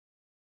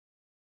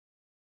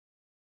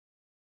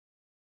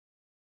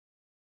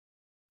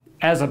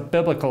as a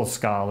biblical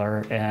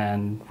scholar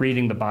and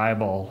reading the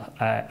Bible,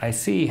 I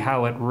see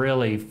how it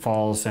really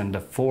falls into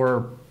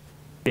four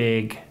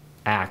big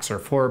acts or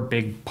four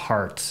big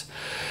parts.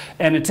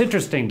 And it's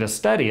interesting to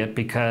study it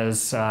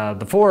because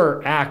the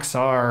four acts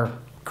are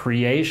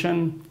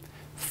creation,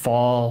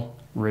 fall,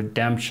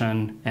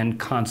 redemption, and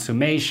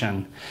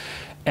consummation.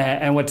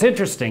 And what's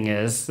interesting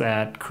is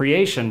that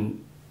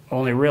creation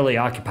only really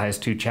occupies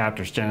 2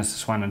 chapters,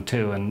 Genesis 1 and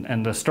 2,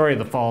 and the story of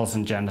the fall is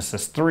in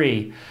Genesis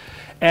 3.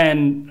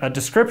 And a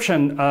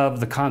description of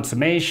the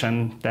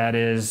consummation, that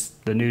is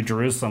the New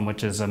Jerusalem,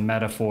 which is a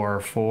metaphor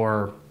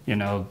for, you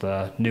know,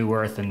 the new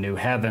earth and new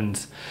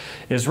heavens,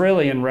 is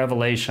really in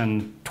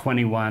Revelation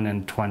 21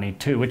 and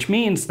 22, which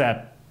means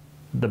that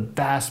the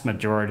vast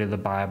majority of the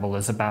Bible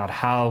is about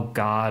how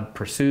God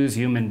pursues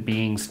human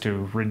beings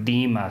to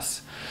redeem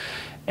us.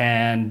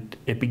 And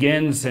it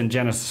begins in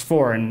Genesis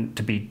 4, and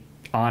to be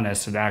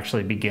honest, it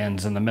actually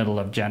begins in the middle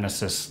of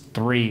Genesis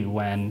 3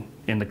 when,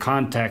 in the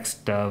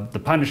context of the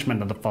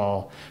punishment of the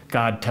fall,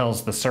 God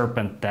tells the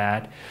serpent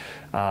that,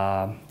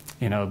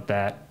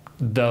 that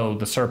though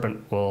the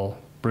serpent will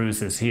bruise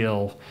his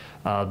heel,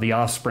 the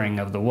offspring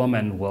of the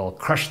woman will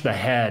crush the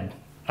head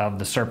of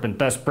the serpent,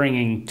 thus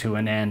bringing to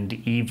an end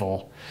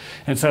evil.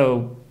 And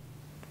so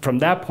from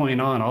that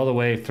point on, all the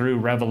way through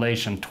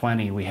Revelation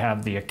 20, we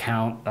have the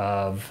account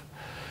of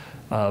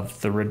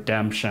the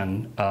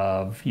redemption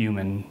of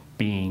human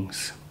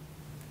beings.